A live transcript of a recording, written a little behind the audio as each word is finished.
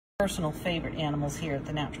Personal favorite animals here at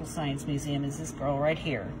the Natural Science Museum is this girl right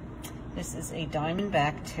here. This is a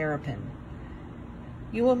Diamondback Terrapin.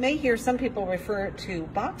 You may hear some people refer to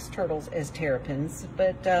box turtles as terrapins,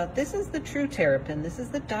 but this is the true terrapin. This is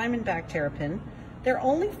the Diamondback Terrapin. They're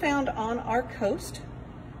only found on our coast,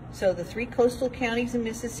 so the 3 coastal counties in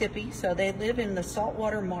Mississippi. So they live in the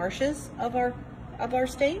saltwater marshes of our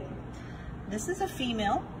state. This is a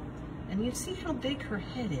female, and you see how big her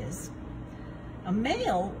head is. A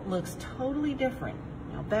male looks totally different.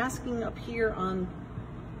 Now, basking up here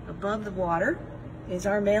above the water is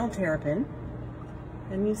our male terrapin.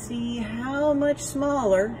 And you see how much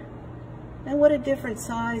smaller and what a different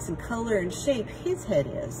size and color and shape his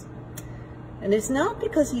head is. And it's not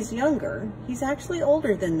because he's younger, he's actually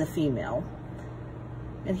older than the female.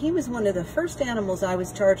 And he was one of the first animals I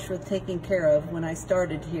was charged with taking care of when I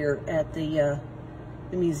started here at the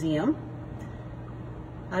museum.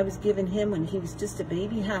 I was given him when he was just a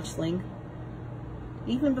baby hatchling,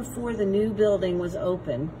 even before the new building was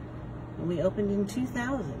open. And we opened in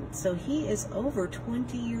 2000, so he is over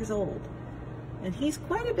 20 years old. And he's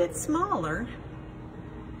quite a bit smaller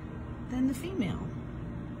than the female.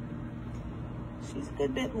 She's a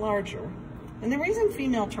good bit larger. And the reason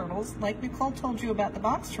female turtles, like Nicole told you about the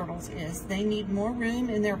box turtles, is they need more room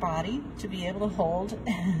in their body to be able to hold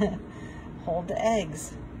the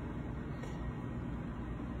eggs.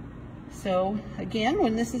 So again,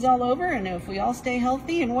 when this is all over, and if we all stay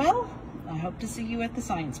healthy and well, I hope to see you at the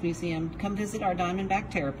Science Museum. Come visit our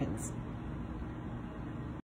Diamondback Terrapins.